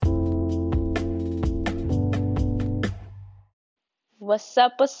What's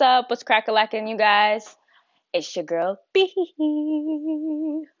up? What's up? What's crack-a-lackin', you guys? It's your girl B.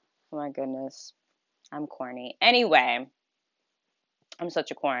 Oh my goodness, I'm corny. Anyway, I'm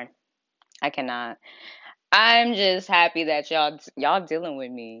such a corn. I cannot. I'm just happy that y'all dealing with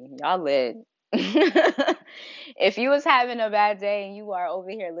me. Y'all lit. If you was having a bad day and you are over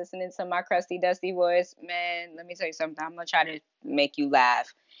here listening to my crusty dusty voice, man, let me tell you something. I'm gonna try to make you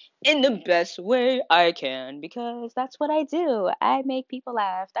laugh in the best way I can because that's what I do. I make people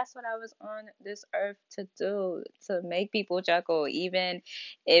laugh. That's what I was on this earth to do, to make people chuckle, even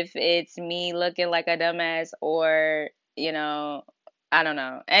if it's me looking like a dumbass or, you know, I don't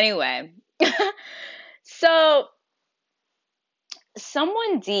know. Anyway, so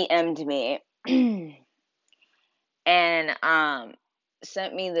someone DM'd me and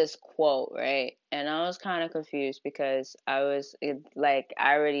sent me this quote, right? And I was kind of confused because like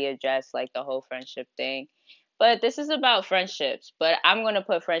I already addressed like the whole friendship thing. But this is about friendships, but I'm going to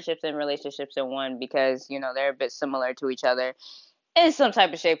put friendships and relationships in one because, they're a bit similar to each other in some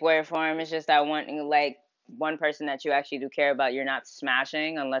type of shape, way, or form. It's just that one person that you actually do care about, you're not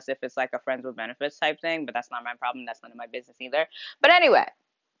smashing unless if it's like a friends with benefits type thing, but that's not my problem. That's none of my business either. But anyway,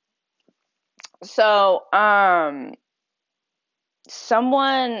 so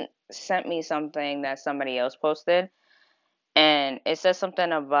someone sent me something that somebody else posted, and it says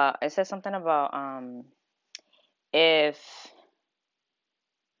something about if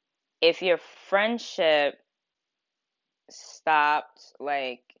your friendship stopped,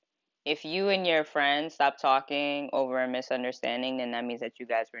 like if you and your friend stopped talking over a misunderstanding, then that means that you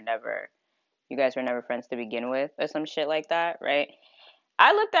guys were never friends to begin with, or some shit like that, right?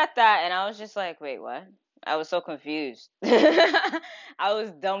 I looked at that and I was just like, wait, what? I was so confused. I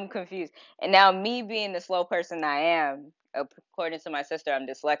was dumb confused. And now, me being the slow person I am, according to my sister, I'm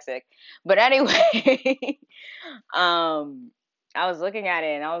dyslexic. But anyway, um, I was looking at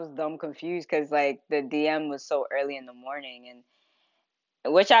it and I was dumb confused because like the DM was so early in the morning, and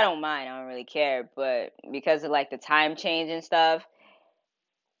which I don't mind. I don't really care. But because of like the time change and stuff,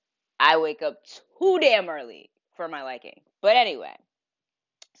 I wake up too damn early for my liking. But anyway,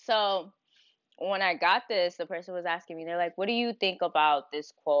 so when I got this, the person was asking me, they're like, "What do you think about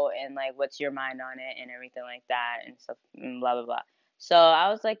this quote and like what's your mind on it and everything like that and stuff and blah blah blah." So I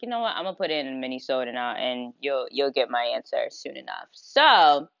was like, you know what, I'm gonna put it in a mini now and you'll get my answer soon enough.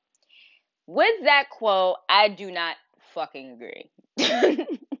 So with that quote, I do not fucking agree. I'm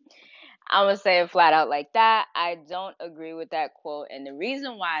gonna say it flat out like that. I don't agree with that quote, and the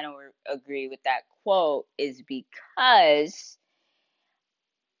reason why I don't agree with that quote is because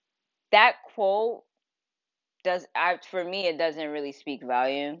that quote for me, it doesn't really speak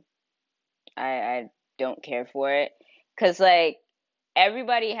volume. I don't care for it because like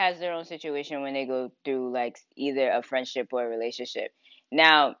everybody has their own situation when they go through like either a friendship or a relationship.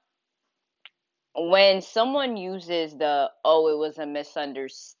 Now, when someone uses the "oh, it was a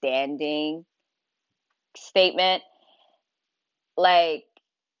misunderstanding" statement, like,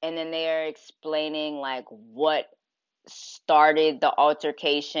 and then they are explaining like what started the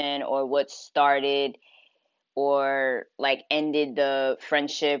altercation or what started or like ended the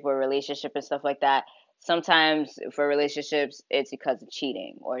friendship or relationship and stuff like that. Sometimes for relationships, it's because of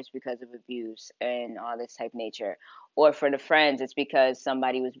cheating or it's because of abuse and all this type nature. Or for the friends, it's because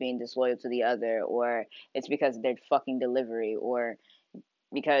somebody was being disloyal to the other, or it's because of their fucking delivery, or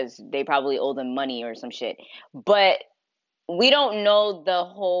because they probably owe them money or some shit. But we don't know the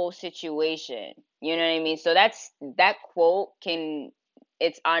whole situation. You know what I mean? So that quote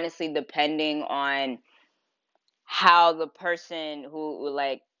it's honestly depending on how the person who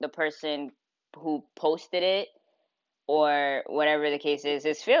posted it or whatever the case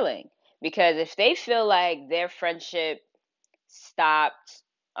is feeling, because if they feel like their friendship stopped,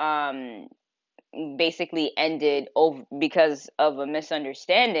 basically ended over because of a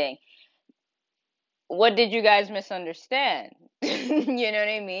misunderstanding, what did you guys misunderstand? You know what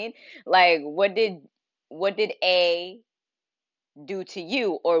I mean? Like what did A do to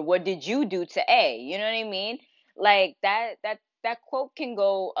you, or what did you do to A? You know what I mean? Like that quote can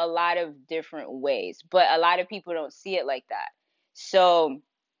go a lot of different ways, but a lot of people don't see it like that. So,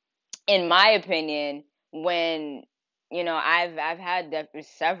 in my opinion, when I've had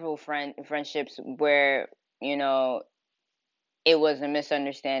several friendships where you know it was a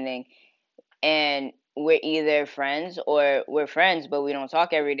misunderstanding, and we're either friends or we're friends but we don't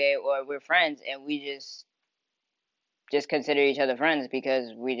talk every day, or we're friends and we just consider each other friends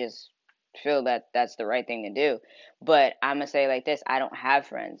because we just feel that that's the right thing to do. But I'm gonna say like this: I don't have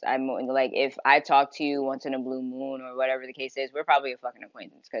friends. I'm like, if I talk to you once in a blue moon or whatever the case is, we're probably a fucking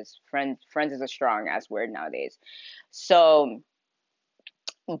acquaintance because friends is a strong ass word nowadays. So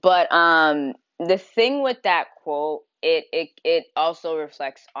But the thing with that quote, it also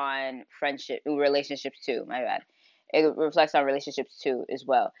reflects on friendship relationships too. My bad. It reflects on relationships too as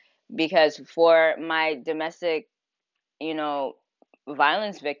well. Because for my domestic, you know,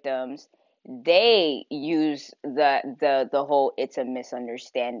 violence victims, they use the whole it's a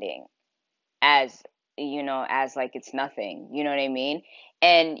misunderstanding as, as like it's nothing, you know what I mean?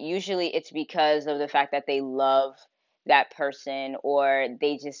 And usually it's because of the fact that they love that person, or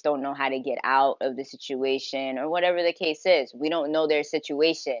they just don't know how to get out of the situation, or whatever the case is. We don't know their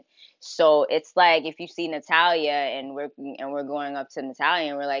situation. So it's like, if you see Natalia, and we're going up to Natalia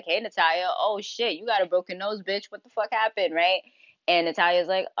and we're like, "Hey Natalia, oh shit, you got a broken nose, bitch. What the fuck happened?" Right? And Natalia's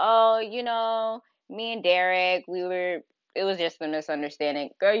like, "Oh, me and Derek, it was just a misunderstanding."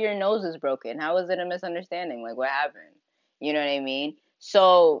 Girl, your nose is broken. How was it a misunderstanding? Like, what happened? You know what I mean?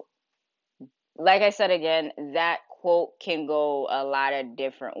 So, like I said again, that quote can go a lot of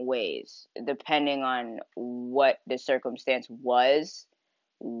different ways depending on what the circumstance was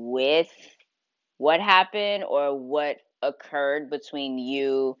with what happened, or what occurred between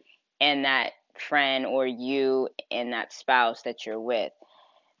you and that friend, or you and that spouse that you're with.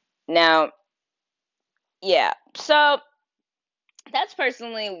 Now, yeah. So, that's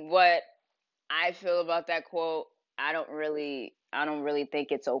personally what I feel about that quote. I don't really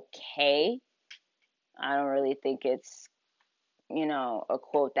think it's okay. I don't really think it's, a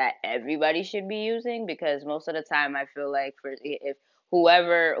quote that everybody should be using, because most of the time I feel like, for if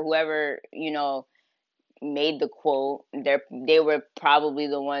whoever, made the quote, they were probably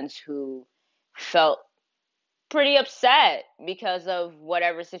the ones who felt pretty upset because of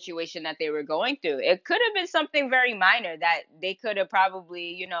whatever situation that they were going through. It could have been something very minor that they could have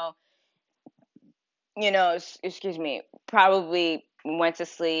probably, excuse me, probably went to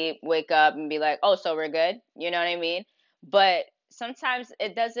sleep, wake up, and be like, "Oh, so we're good." You know what I mean? But sometimes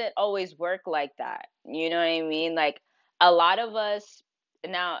it doesn't always work like that. You know what I mean? Like, a lot of us,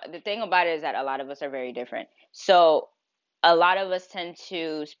 now the thing about it is that a lot of us are very different. So a lot of us tend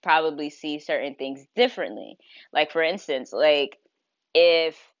to probably see certain things differently. Like, for instance, like,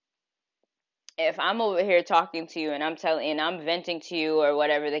 if I'm over here talking to you, and I'm venting to you, or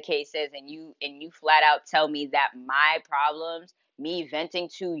whatever the case is, and you flat out tell me that my problems, me venting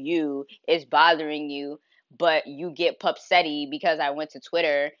to you, is bothering you, but you get pupsetty because I went to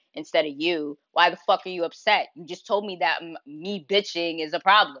Twitter instead of you. Why the fuck are you upset? You just told me that me bitching is a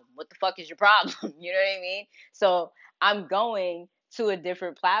problem. What the fuck is your problem? You know what I mean? So I'm going to a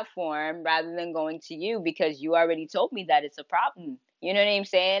different platform rather than going to you, because you already told me that it's a problem. You know what I'm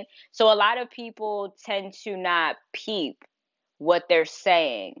saying? So a lot of people tend to not peep what they're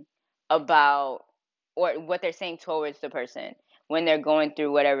saying about, or what they're saying towards the person when they're going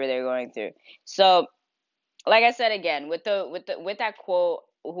through whatever they're going through. So, like I said again, with that quote,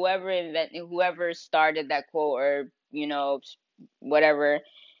 whoever started that quote, or whatever,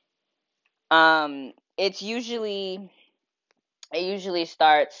 it's usually it usually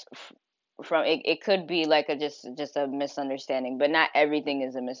starts from it could be like a just a misunderstanding, but not everything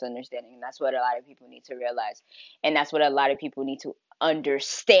is a misunderstanding. And that's what a lot of people need to realize, and that's what a lot of people need to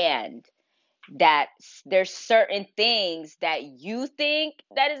understand, that there's certain things that you think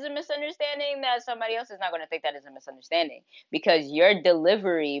that is a misunderstanding, that somebody else is not going to think that is a misunderstanding, because your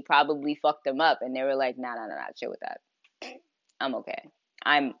delivery probably fucked them up, and they were like, nah, nah, nah, nah, chill with that. I'm okay.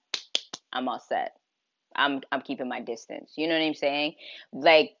 I'm all set. I'm keeping my distance. You know what I'm saying?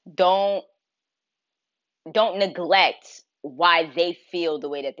 Like, don't neglect why they feel the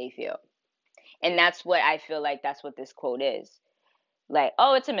way that they feel. And that's what I feel like, that's what this quote is. Like,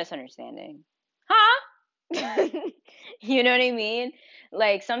 "Oh, it's a misunderstanding." Huh? You know what I mean?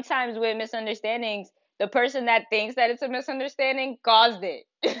 Like, sometimes with misunderstandings, the person that thinks that it's a misunderstanding caused it.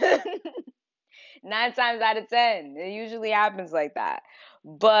 9 times out of 10, it usually happens like that.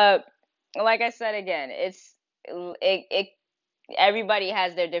 But like I said again, it everybody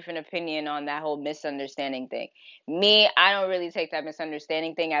has their different opinion on that whole misunderstanding thing. Me, I don't really take that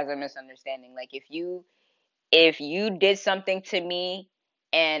misunderstanding thing as a misunderstanding. Like, if you did something to me,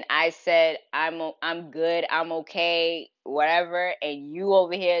 and I said I'm good, I'm okay, whatever, and you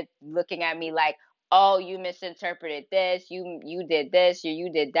over here looking at me like, "Oh, you misinterpreted this, you did this, or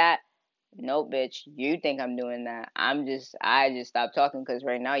you did that." Nope, bitch. You think I'm doing that. I just stopped talking because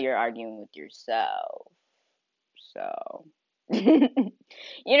right now you're arguing with yourself. So, you know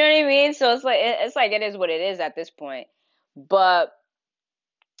what I mean? So it's like it is what it is at this point. But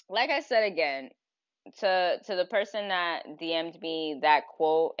like I said again, to the person that DM'd me that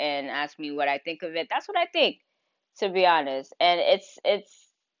quote and asked me what I think of it, that's what I think, to be honest. And it's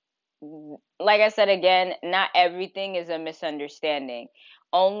like I said again, not everything is a misunderstanding.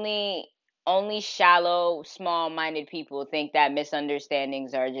 only only shallow, small-minded people think that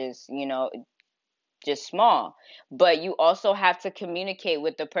misunderstandings are just, just small. But you also have to communicate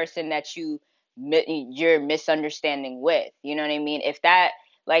with the person that you're misunderstanding with. You know what I mean? If that,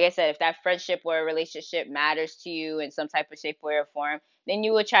 like I said, if that friendship or a relationship matters to you in some type of shape, way, or form, then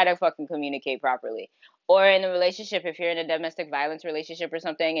you would try to fucking communicate properly. Or in a relationship, if you're in a domestic violence relationship or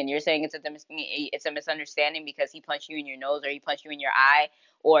something, and you're saying it's a misunderstanding because he punched you in your nose, or he punched you in your eye,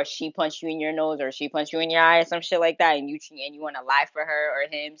 or she punched you in your nose, or she punched you in your eye, or some shit like that, and you want to lie for her or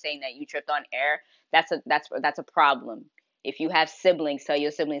him, saying that you tripped on air, that's a problem. If you have siblings, tell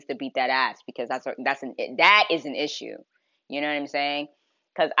your siblings to beat that ass, because that is an issue. You know what I'm saying?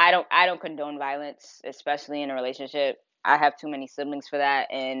 Because I don't condone violence, especially in a relationship. I have too many siblings for that,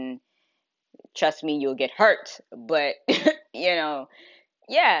 and trust me, you'll get hurt. But you know,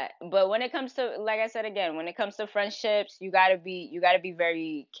 yeah. But when it comes to, like I said again, when it comes to friendships, you gotta be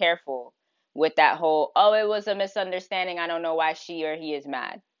very careful with that whole, oh, it was a misunderstanding, I don't know why she or he is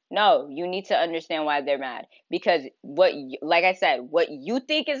mad. No, you need to understand why they're mad, because like I said, what you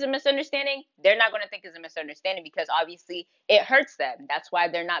think is a misunderstanding, they're not going to think is a misunderstanding, because obviously it hurts them. That's why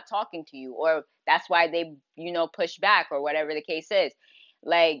they're not talking to you, or that's why they, push back, or whatever the case is.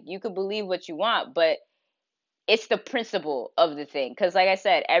 Like, you could believe what you want, but it's the principle of the thing, because like I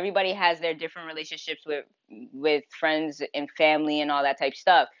said, everybody has their different relationships with friends and family and all that type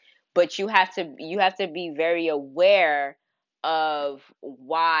stuff. But you have to be very aware of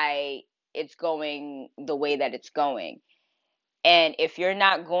why it's going the way that it's going. And if you're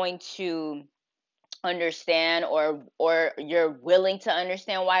not going to understand, or you're willing to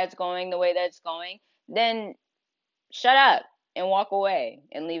understand why it's going the way that it's going, then shut up and walk away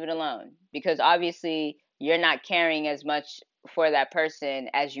and leave it alone, because obviously you're not caring as much for that person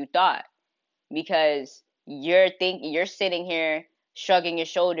as you thought, because you're sitting here shrugging your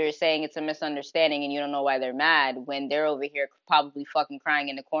shoulders, saying it's a misunderstanding, and you don't know why they're mad, when they're over here probably fucking crying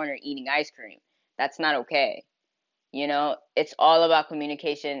in the corner eating ice cream. That's not okay. It's all about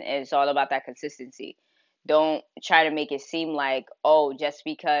communication, and it's all about that consistency. Don't try to make it seem like, oh, just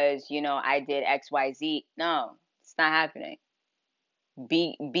because I did XYZ. No, it's not happening.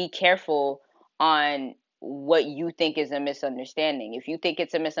 Be careful on what you think is a misunderstanding. If you think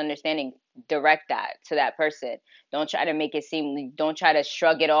it's a misunderstanding, direct that to that person. Don't try to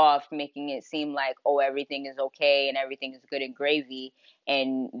shrug it off, making it seem like, oh, everything is okay and everything is good and gravy,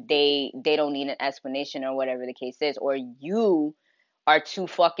 and they don't need an explanation, or whatever the case is, or you are too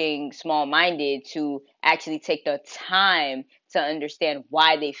fucking small-minded to actually take the time to understand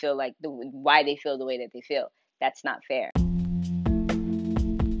why they feel the way that they feel. That's not fair.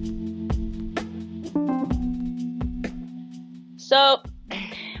 So,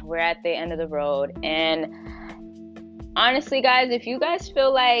 we're at the end of the road. And honestly, guys, if you guys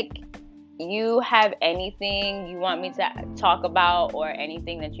feel like you have anything you want me to talk about, or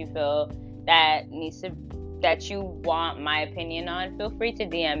anything that you feel that you want my opinion on, feel free to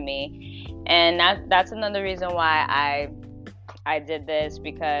DM me. And that's another reason why I did this,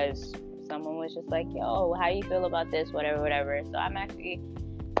 because someone was just like, yo, how you feel about this, whatever. So I'm actually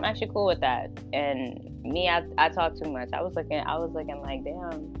cool with that. And me, I talk too much. I was looking like,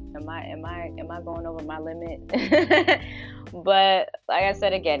 damn, am I going over my limit? But like I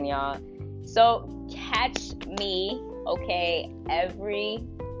said again, y'all, so catch me, okay, every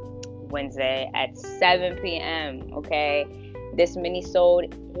Wednesday at 7 p.m. Okay, this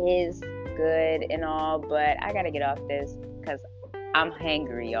mini-sode is good and all, but I gotta get off this because I'm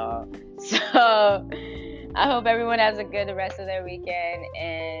hangry, y'all. So I hope everyone has a good rest of their weekend,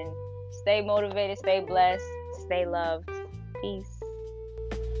 and stay motivated, stay blessed, stay loved. Peace.